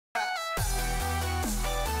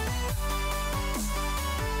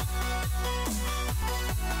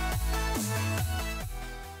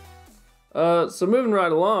So moving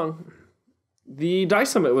right along, the DICE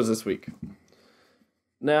Summit was this week.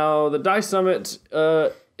 Now, the DICE Summit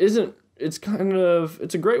it's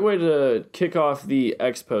a great way to kick off the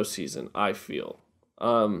Expo season, I feel.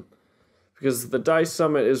 Because the DICE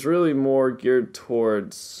Summit is really more geared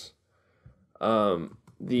towards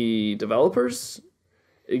the developers.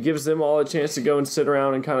 It gives them all a chance to go and sit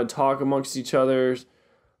around and kind of talk amongst each other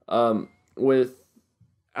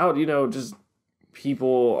without, just people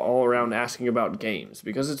all around asking about games,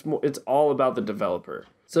 because it's all about the developer.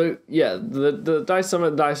 So yeah, the DICE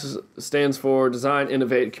Summit, DICE stands for Design,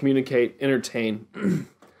 Innovate, Communicate, Entertain.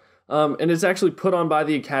 And it's actually put on by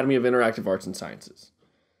the Academy of Interactive Arts and Sciences,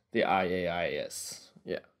 the IAIS.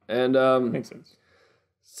 Yeah. And makes sense.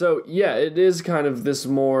 So yeah, it is kind of this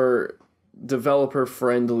more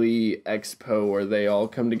developer-friendly expo where they all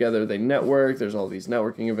come together, they network, there's all these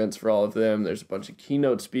networking events for all of them, there's a bunch of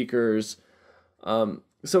keynote speakers.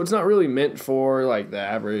 So it's not really meant for like the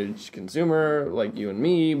average consumer like you and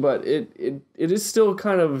me, but it is still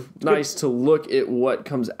kind of nice to look at what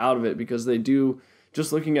comes out of it, because they do,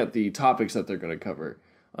 just looking at the topics that they're going to cover,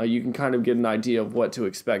 you can kind of get an idea of what to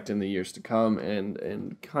expect in the years to come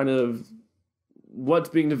and kind of what's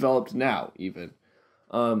being developed now even.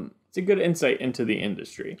 It's a good insight into the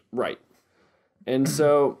industry. Right. And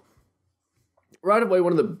so right away,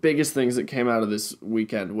 one of the biggest things that came out of this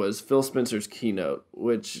weekend was Phil Spencer's keynote,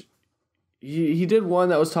 which he did one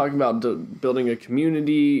that was talking about building a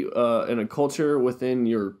community and a culture within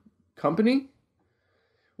your company,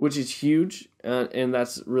 which is huge, and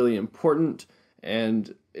that's really important.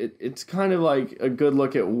 And it's kind of like a good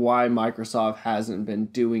look at why Microsoft hasn't been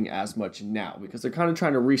doing as much now, because they're kind of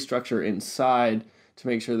trying to restructure inside to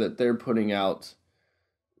make sure that they're putting out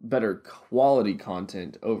better quality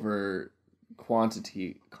content over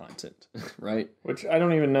quantity content, right? Which I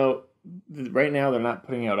don't even know. Right now, they're not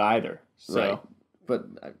putting out either. So. Right. But,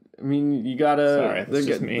 I mean, you gotta... Sorry, that's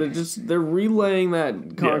just me. They're relaying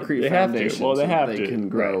that concrete foundation. Well, they have so to. They can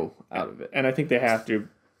grow out of it. And I think they have to.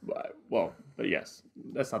 Well, but yes,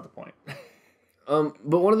 that's not the point.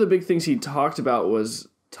 But one of the big things he talked about was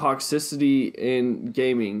toxicity in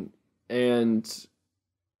gaming, and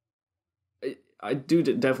I do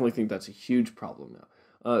definitely think that's a huge problem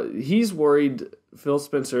now. He's worried, Phil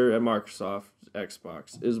Spencer at Microsoft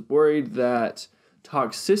Xbox is worried that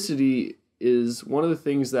toxicity is one of the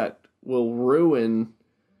things that will ruin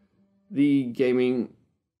the gaming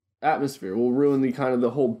atmosphere, will ruin the kind of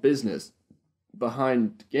the whole business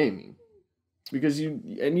behind gaming. Because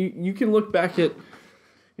you can look back at,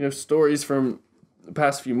 stories from the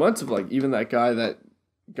past few months of like even that guy that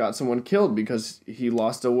got someone killed because he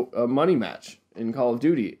lost a money match in Call of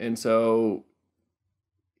Duty. And so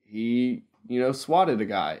he, swatted a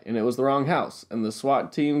guy, and it was the wrong house. And the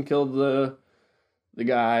SWAT team killed the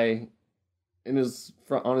guy on his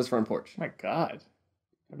front porch. My God.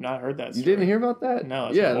 I've not heard that story. You didn't hear about that? No,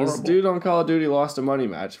 it's horrible. This dude on Call of Duty lost a money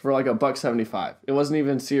match for like $1.75. It wasn't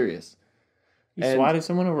even serious. He swatted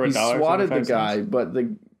someone over $1. He swatted the guy, but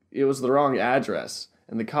it was the wrong address.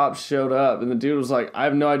 And the cops showed up, and the dude was like, I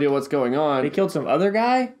have no idea what's going on. He killed some other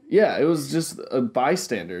guy? Yeah, it was just a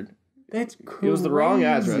bystander. That's crazy. It was the wrong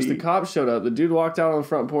address. The cops showed up. The dude walked out on the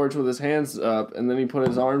front porch with his hands up, and then he put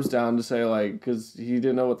his arms down to say, like, because he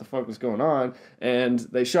didn't know what the fuck was going on, and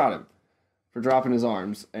they shot him for dropping his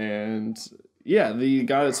arms. And yeah, the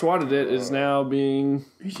guy that swatted it is now being...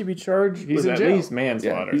 He should be charged with at least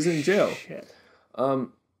manslaughter. Yeah, he's in jail. Shit.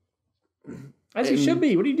 As he should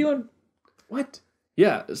be. What are you doing? What?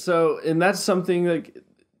 Yeah, so, and that's something like...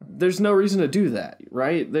 There's no reason to do that,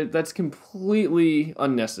 right? That's completely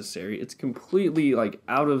unnecessary. It's completely, like,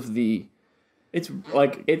 out of the... It's,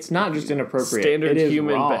 like, it's not just inappropriate. Standard it is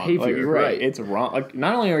human wrong. behavior, Like, right? It's wrong. Like,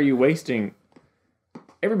 not only are you wasting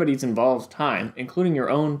everybody's involved time, including your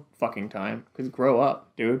own fucking time, because grow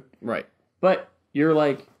up, dude. Right. But you're,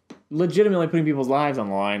 like, legitimately putting people's lives on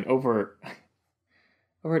the line over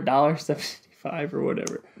 $1.75 or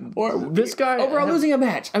whatever. Or this guy over losing a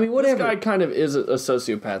match. I mean, whatever. This guy kind of is a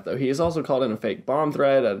sociopath, though. He is also called in a fake bomb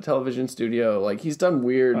threat at a television studio. Like, he's done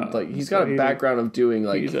weird. He's got a background of doing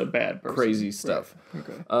like he's a bad person. Crazy stuff. Right.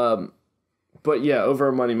 Okay. But yeah, over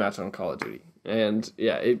a money match on Call of Duty, and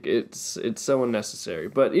yeah, it's so unnecessary.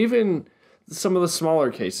 But even some of the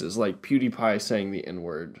smaller cases, like PewDiePie saying the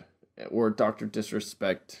N-word or Dr.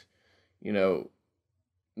 Disrespect,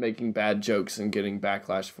 making bad jokes and getting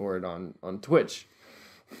backlash for it on Twitch.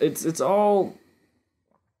 It's all...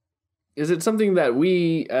 Is it something that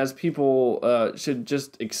we as people should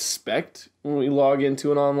just expect when we log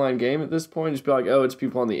into an online game at this point? Just be like, oh, it's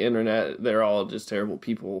people on the internet. They're all just terrible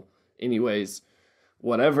people anyways,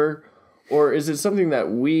 whatever. Or is it something that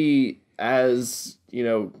we as, you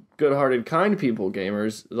know, good-hearted, kind people,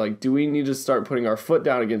 gamers, like, do we need to start putting our foot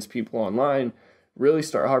down against people online, really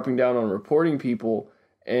start harping down on reporting people,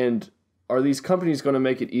 and are these companies going to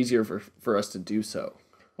make it easier for us to do so?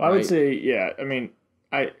 Well, I would say, yeah. I mean,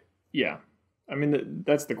 I mean,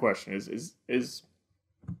 that's the question.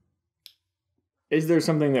 Is there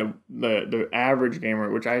something that the average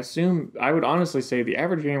gamer, which I would honestly say the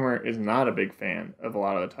average gamer is not a big fan of a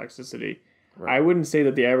lot of the toxicity. Right. I wouldn't say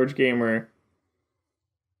that the average gamer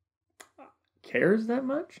cares that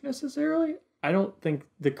much necessarily. I don't think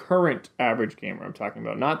the current average gamer I'm talking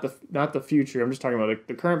about, not the future. I'm just talking about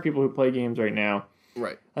the current people who play games right now.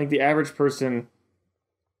 Right. I think the average person,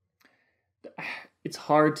 it's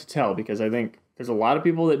hard to tell because I think there's a lot of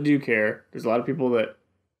people that do care. There's a lot of people that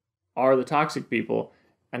are the toxic people.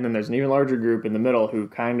 And then there's an even larger group in the middle who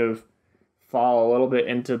kind of fall a little bit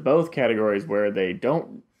into both categories where they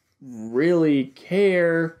don't really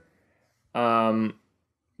care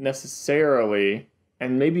necessarily.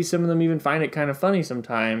 And maybe some of them even find it kind of funny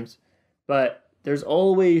sometimes. But there's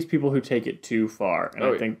always people who take it too far. And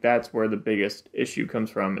I think that's where the biggest issue comes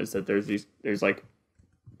from is that there's like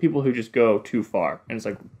people who just go too far. And it's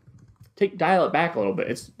like, dial it back a little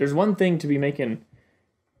bit. There's one thing to be making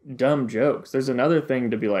dumb jokes. There's another thing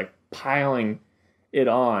to be like piling it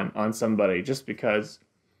on somebody just because,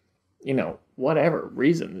 you know, whatever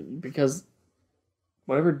reason. Because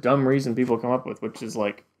whatever dumb reason people come up with, which is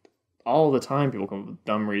like all the time people come up with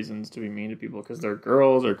dumb reasons to be mean to people because they're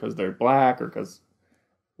girls or because they're black or because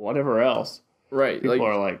whatever else. Right. People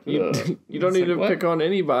are like, you don't need to pick on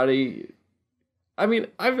anybody. I mean,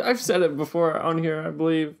 I've said it before on here, I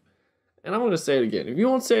believe. And I'm going to say it again. If you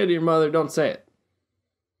won't say it to your mother, don't say it.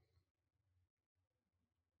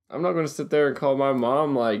 I'm not going to sit there and call my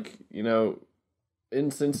mom, like, you know,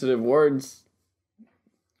 insensitive words.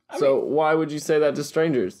 So why would you say that to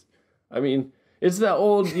strangers? I mean, it's that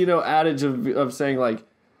old, you know, adage of saying, like,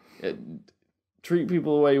 treat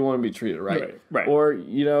people the way you want to be treated, right? Right. Or,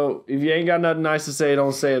 you know, if you ain't got nothing nice to say,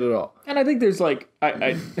 don't say it at all. And I think there's, like,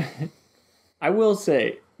 I will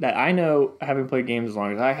say that I know, having played games as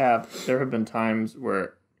long as I have, there have been times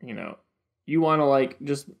where, you know, you want to, like,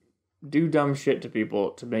 just do dumb shit to people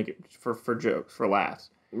to make it for jokes, for laughs.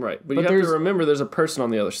 Right. But you have to remember there's a person on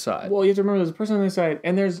the other side. Well, you have to remember there's a person on the other side,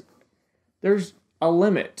 and there's a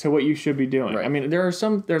limit to what you should be doing. Right. I mean,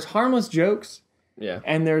 there's harmless jokes. Yeah.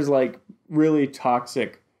 And there's, like, really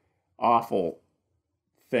toxic, awful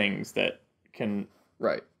things that can...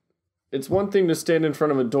 Right. It's one thing to stand in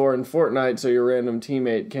front of a door in Fortnite so your random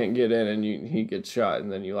teammate can't get in and he gets shot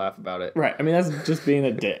and then you laugh about it. Right. I mean, that's just being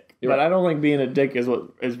a dick. But right. I don't think being a dick is what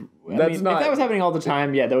is... That's not... If that was happening all the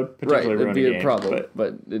time, yeah, that would particularly ruin it'd be a problem.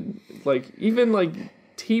 But like, even, like,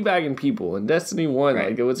 teabagging people in Destiny 1, right.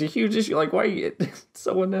 like, it was a huge issue. Like, why... It's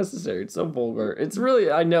so unnecessary. It's so vulgar. It's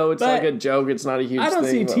really... I know it's like a joke. It's not a huge thing. I don't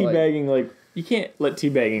see teabagging, like... You can't let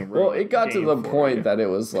teabagging ruin. Well, it got to the point that it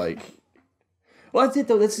was, like... Well, that's it,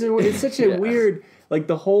 though. It's such a weird... Like,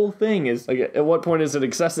 the whole thing is... Like, at what point is it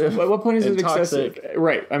excessive? At what point is it excessive?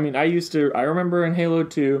 Right. I mean, I remember in Halo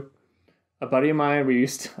 2, a buddy of mine, we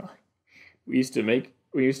used to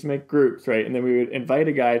make groups, right? And then we would invite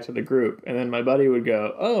a guy to the group, and then my buddy would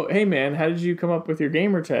go, "Oh, hey, man, how did you come up with your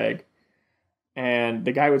gamer tag?" And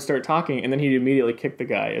the guy would start talking, and then he'd immediately kick the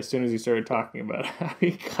guy as soon as he started talking about how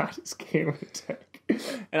he got his gamer tag.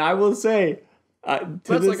 And I will say...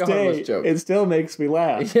 to this day, it still makes me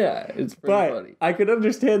laugh. Yeah, it's pretty funny. I could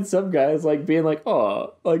understand some guys like being like,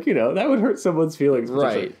 "Oh, like, you know, that would hurt someone's feelings."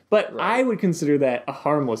 Right. But I would consider that a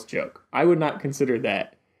harmless joke. I would not consider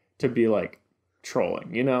that to be like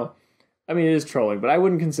trolling. You know, I mean, it is trolling, but I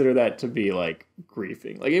wouldn't consider that to be like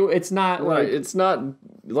griefing. Like it's not right. Like it's not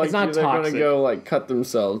like it's not they're toxic. Gonna go like cut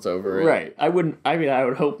themselves over it. Right. I wouldn't. I mean, I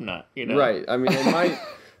would hope not. You know. Right. I mean, it might.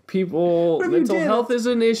 People, mental health is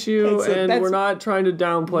an issue, and we're not trying to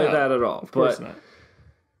downplay that at all. Of course not.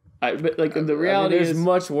 But like the reality there's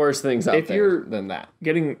much worse things out there than that.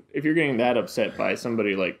 If you're getting that upset by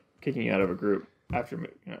somebody like kicking you out of a group after,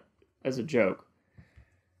 you know, as a joke,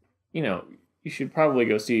 you know, you should probably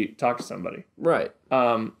go talk to somebody. Right.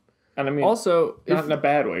 And I mean, also, not in a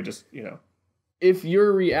bad way, just, you know, if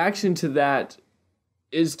your reaction to that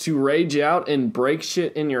is to rage out and break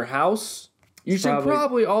shit in your house. You should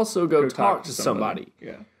probably also go talk to somebody.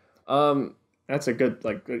 Yeah. That's a good,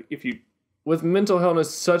 like, if you... With mental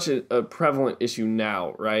illness, such a prevalent issue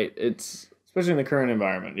now, right? It's... Especially in the current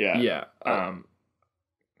environment, yeah. Yeah.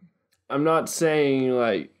 I'm not saying,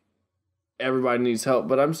 like, everybody needs help,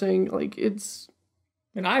 but I'm saying, like, it's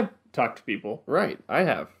And I've talked to people. Right, I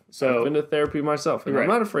have. So I've been to therapy myself, and I'm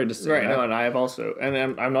not afraid to say that. No, and I have also, and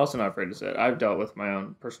I'm also not afraid to say it. I've dealt with my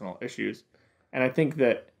own personal issues, and I think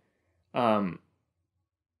that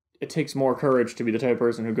it takes more courage to be the type of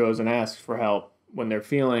person who goes and asks for help when they're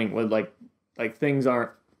feeling like things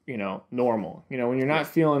aren't, normal. When you're not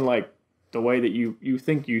feeling like the way that you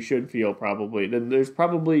think you should feel, probably, then there's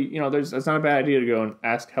probably, that's not a bad idea to go and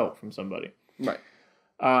ask help from somebody. Right.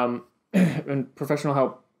 And professional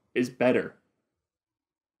help is better,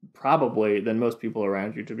 probably, than most people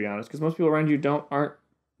around you, to be honest, because most people around you don't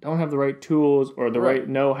have the right tools or the right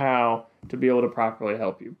know-how to be able to properly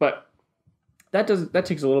help you. But that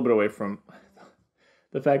takes a little bit away from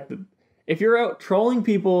the fact that if you're out trolling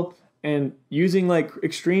people and using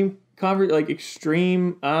extreme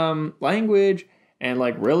language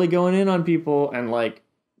and really going in on people and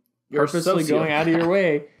purposely going out of your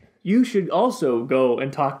way, you should also go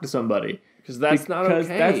and talk to somebody. Because that's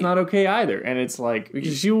not okay either. And it's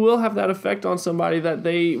because you will have that effect on somebody that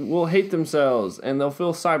they will hate themselves and they'll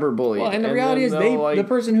feel cyberbullied. Well, and the reality is the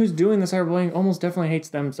person who's doing the cyberbullying almost definitely hates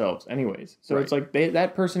themselves anyways. So it's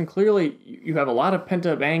that person, clearly you have a lot of pent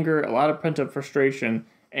up anger, a lot of pent up frustration,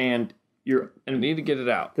 and you need to get it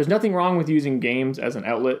out. There's nothing wrong with using games as an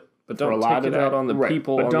outlet. But don't take it out on the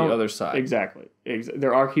people on the other side. Exactly.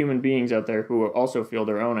 There are human beings out there who also feel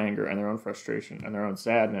their own anger and their own frustration and their own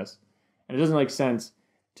sadness. And it doesn't make sense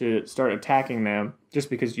to start attacking them just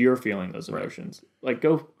because you're feeling those emotions.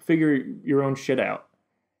 Go figure your own shit out.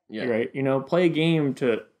 Yeah. Right? Play a game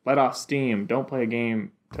to let off steam. Don't play a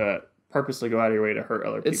game to purposely go out of your way to hurt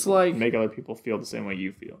other people. It's make other people feel the same way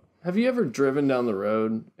you feel. Have you ever driven down the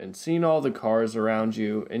road and seen all the cars around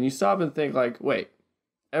you and you stop and think wait,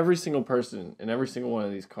 every single person in every single one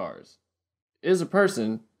of these cars is a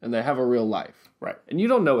person and they have a real life. Right. And you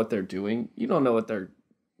don't know what they're doing. You don't know what they're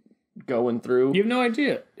going through. You have no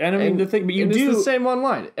idea. And I mean, but you do. It's the same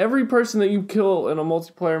online. Every person that you kill in a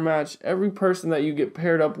multiplayer match, every person that you get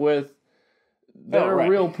paired up with, they're a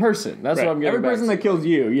real person. That's what I'm getting Every person that kills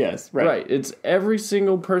you, yes. Right. Right. It's every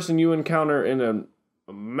single person you encounter in a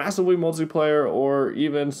massively multiplayer or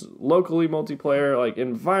even locally multiplayer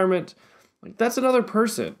environment. That's another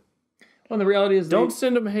person. Well, the reality is don't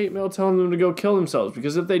send them hate mail telling them to go kill themselves,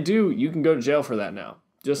 because if they do, you can go to jail for that now.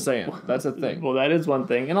 Just saying. That's a thing. Well, that is one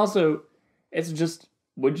thing. And also, it's just,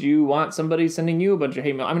 would you want somebody sending you a bunch of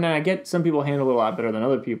hate mail? I mean, I get some people handle it a lot better than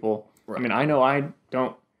other people. Right. I mean, I know I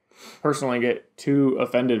don't personally get too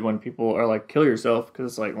offended when people are kill yourself,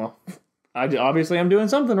 because it's well, obviously I'm doing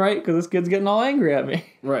something right because this kid's getting all angry at me.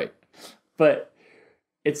 Right. But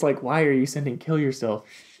it's why are you sending kill yourself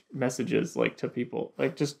messages to people?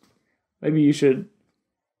 Just maybe you should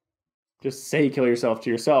just say kill yourself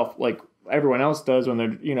to yourself everyone else does when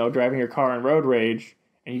they're driving your car in road rage,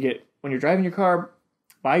 and when you're driving your car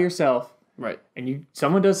by yourself, right, and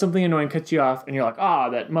someone does something annoying, cuts you off, and you're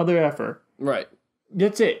that mother effer. Right.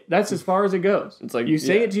 That's it. That's as far as it goes. It's you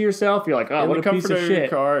say it to yourself, you're what a piece of shit. Your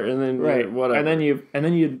car, and then whatever. And then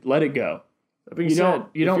you let it go. You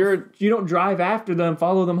don't drive after them,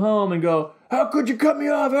 follow them home, and go, how could you cut me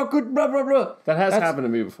off? How could blah blah blah? That's happened to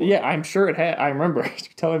me before. Yeah, I'm sure it had. I remember you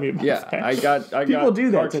telling me about that. Yeah, I got people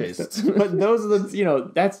do that. Chased. But those are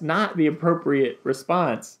the that's not the appropriate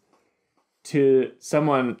response to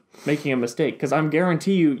someone making a mistake, because I'm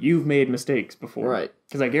guarantee you've made mistakes before. Right.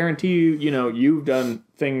 Because I guarantee you've done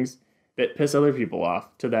things that piss other people off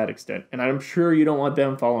to that extent, and I'm sure you don't want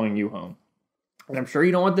them following you home, and I'm sure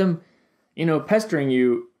you don't want them pestering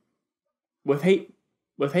you with hate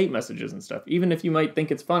messages and stuff, even if you might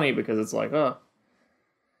think it's funny because it's oh,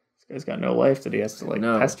 this guy's got no life that he has to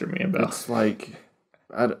pester me about. It's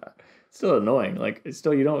still annoying. It's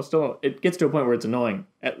still it gets to a point where it's annoying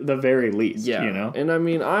at the very least. Yeah. And I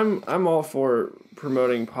mean, I'm all for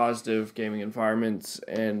promoting positive gaming environments,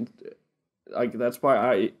 and that's why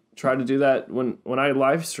I try to do that when I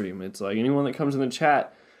live stream. It's anyone that comes in the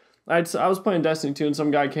chat. I was playing Destiny 2 and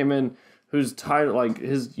some guy came in whose title,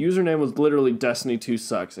 his username was literally Destiny 2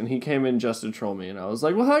 sucks, and he came in just to troll me, and I was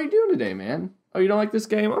well, how are you doing today, man? Oh, you don't like this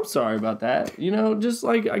game? I'm sorry about that. Just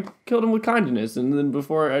I killed him with kindness, and then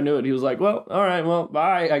before I knew it, he was well, all right, well,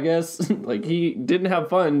 bye, I guess. He didn't have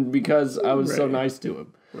fun because I was so nice to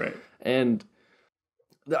him. Right. And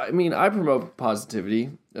I mean, I promote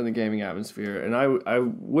positivity in the gaming atmosphere, and I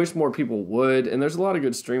wish more people would, and there's a lot of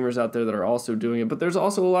good streamers out there that are also doing it, but there's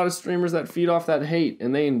also a lot of streamers that feed off that hate,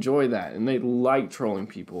 and they enjoy that, and they like trolling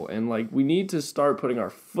people, and we need to start putting our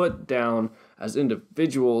foot down as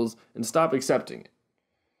individuals and stop accepting it,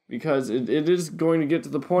 because it is going to get to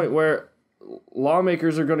the point where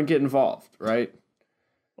lawmakers are going to get involved, right?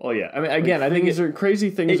 Well, yeah. I mean, again, I think crazy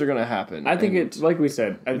things are going to happen. I think it's like we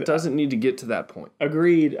said. It doesn't need to get to that point.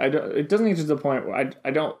 Agreed. It doesn't get to the point where I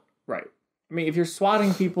don't. Right. I mean, if you're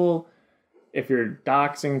swatting people, if you're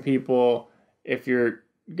doxing people, if you're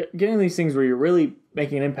getting these things where you're really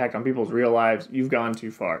making an impact on people's real lives, you've gone too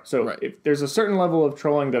far. So if there's a certain level of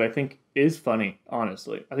trolling that I think is funny,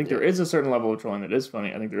 honestly, I think there is a certain level of trolling that is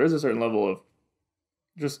funny. I think there is a certain level of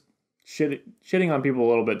just shitting on people a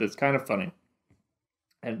little bit that's kind of funny.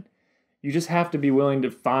 And you just have to be willing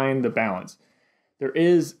to find the balance. There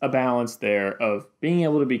is a balance there of being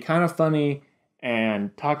able to be kind of funny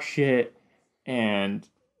and talk shit and,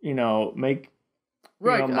 make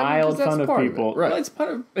mild fun of people. Right.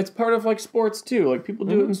 Well, it's part of like sports too. Like people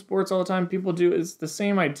do it in sports all the time. People do it's the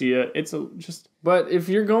same idea. But if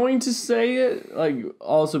you're going to say it, like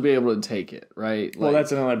also be able to take it, right? Well,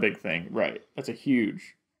 that's another big thing, right? That's a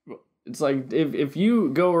huge. It's like if you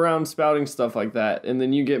go around spouting stuff like that and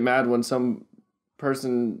then you get mad when some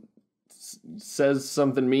person says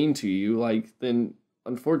something mean to you, like then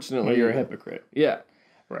unfortunately you're a hypocrite. Yeah.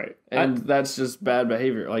 Right. And that's just bad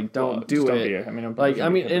behavior. Like don't do it.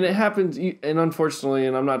 And it happens and unfortunately,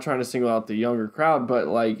 and I'm not trying to single out the younger crowd, but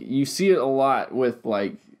like you see it a lot with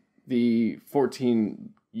like the 14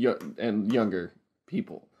 and younger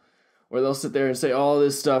people. Where they'll sit there and say all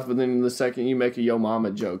this stuff, but then the second you make a yo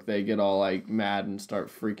mama joke, they get all like mad and start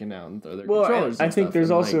freaking out and throw their controllers. I think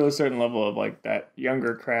there's also a certain level of like that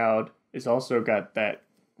younger crowd is also got that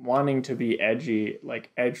wanting to be edgy,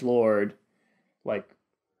 like edgelord, like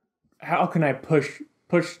how can I push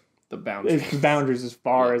the boundaries as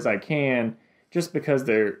far as I can, just because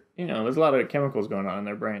they're there's a lot of chemicals going on in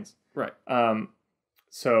their brains. Right.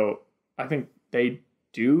 So I think they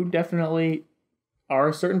do definitely are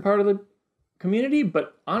a certain part of the community,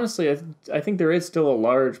 but honestly, I think there is still a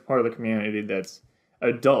large part of the community that's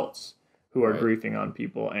adults who are griefing on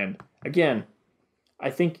people. And again, I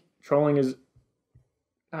think trolling is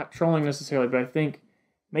not trolling necessarily, but I think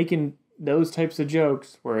making those types of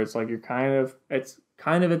jokes where it's like it's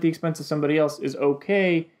kind of at the expense of somebody else is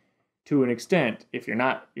okay to an extent. If you're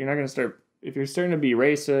not going to start, if you're starting to be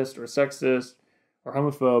racist or sexist or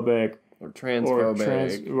homophobic or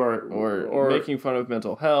transphobic, or making fun of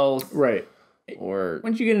mental health, right? Or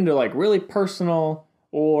once you get into like really personal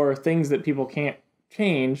or things that people can't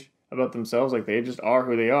change about themselves, like they just are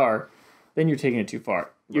who they are, then you're taking it too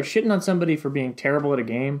far. You're shitting on somebody for being terrible at a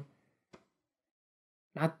game.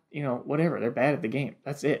 Not whatever, they're bad at the game.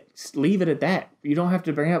 That's it. Just leave it at that. You don't have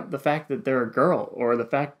to bring up the fact that they're a girl or the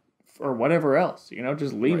fact or whatever else.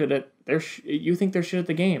 Just leave it at you think they're shit at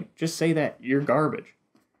the game. Just say that you're garbage.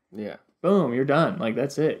 Yeah. Boom, you're done. Like,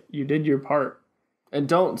 that's it. You did your part. And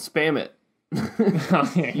don't spam it.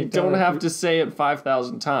 You don't have to say it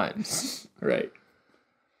 5,000 times. Right.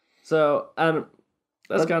 So,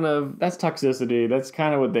 that's toxicity. That's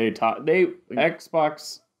kind of what they taught.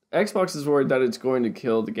 Xbox is worried that it's going to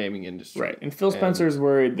kill the gaming industry. Right. And Phil Spencer is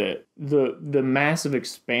worried that the massive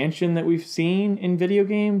expansion that we've seen in video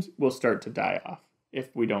games will start to die off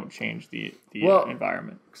if we don't change the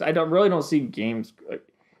environment. Because I really don't see games...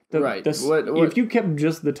 if you kept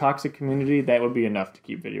just the toxic community, that would be enough to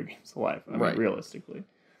keep video games alive. I mean, realistically.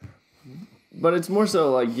 But it's more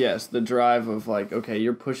so like, yes, the drive of like, okay,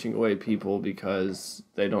 you're pushing away people because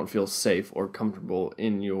they don't feel safe or comfortable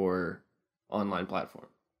in your online platform.